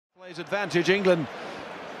Advantage. England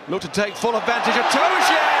look to take full advantage of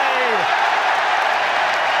Itoje.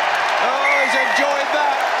 Oh, he's enjoyed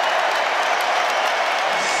that.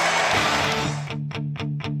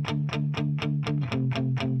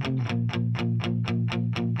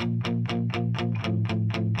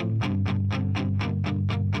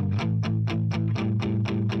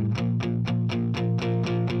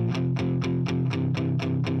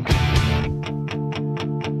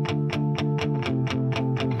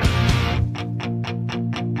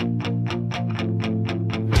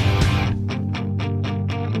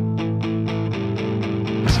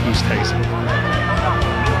 Takes it. It's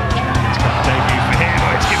got a debut for him.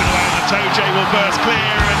 It's given away and Itoje will burst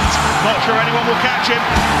clear and not sure anyone will catch him.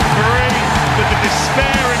 Free with the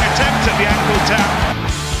despairing attempt at the ankle tap.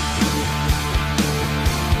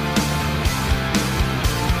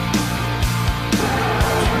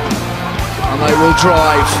 And they will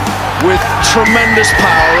drive with tremendous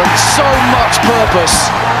power and so much purpose.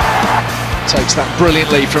 Takes that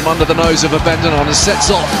brilliantly from under the nose of Abendanon and sets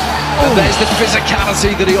off. And there's the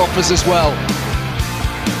physicality that he offers as well.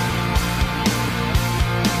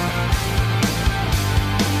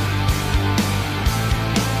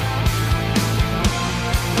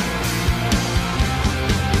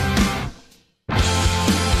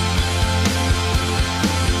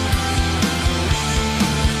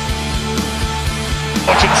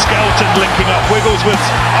 Watching Skelton linking up, Wigglesworth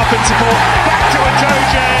up in support, back to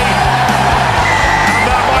Itoje, and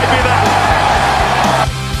that might be that.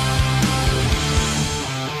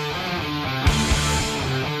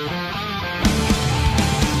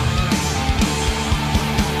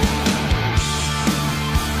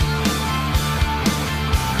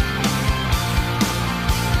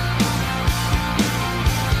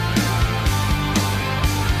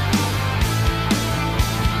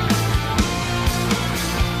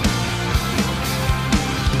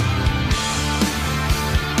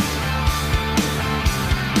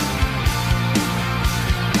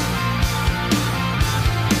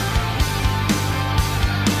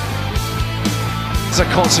 As a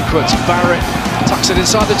consequence, Barrett tucks it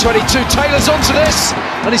inside the 22, Taylor's onto this,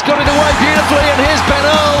 and he's got it away beautifully, and here's Ben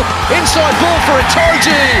Earl, inside ball for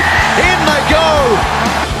Itoje, in they go!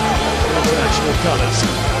 International colours,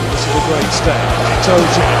 this is a great step,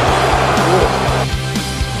 Itoje.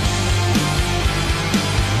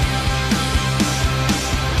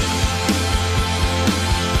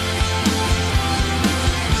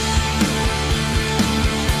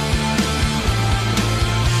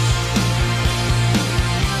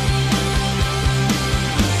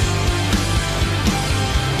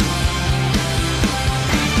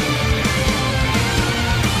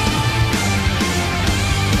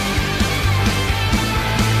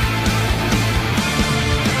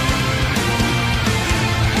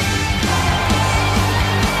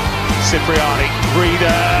 Cipriani,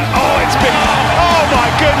 Reader, oh it's been, oh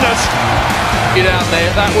my goodness! Get out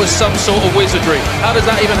there, that was some sort of wizardry. How does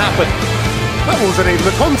that even happen? That wasn't even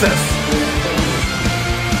a contest.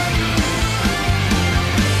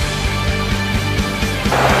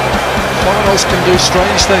 Finals can do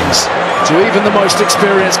strange things to even the most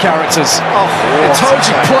experienced characters.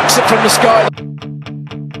 Itoje plucks it from the sky.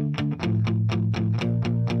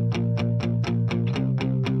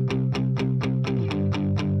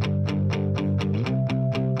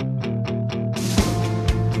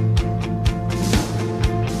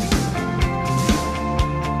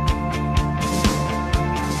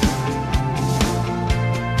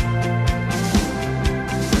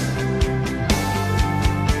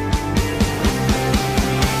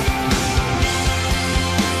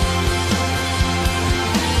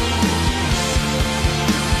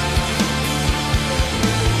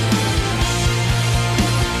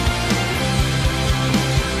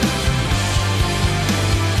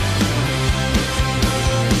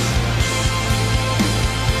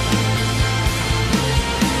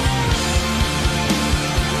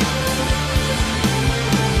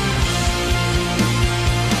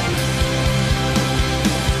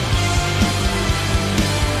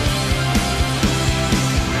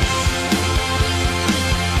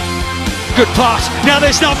 Good pass. Now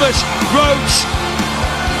there's numbers. Rhodes.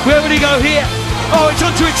 Where would he go here? Oh, it's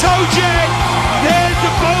onto Itoje. There's the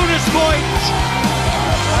bonus point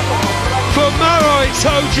for Maro.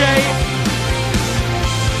 Itoje.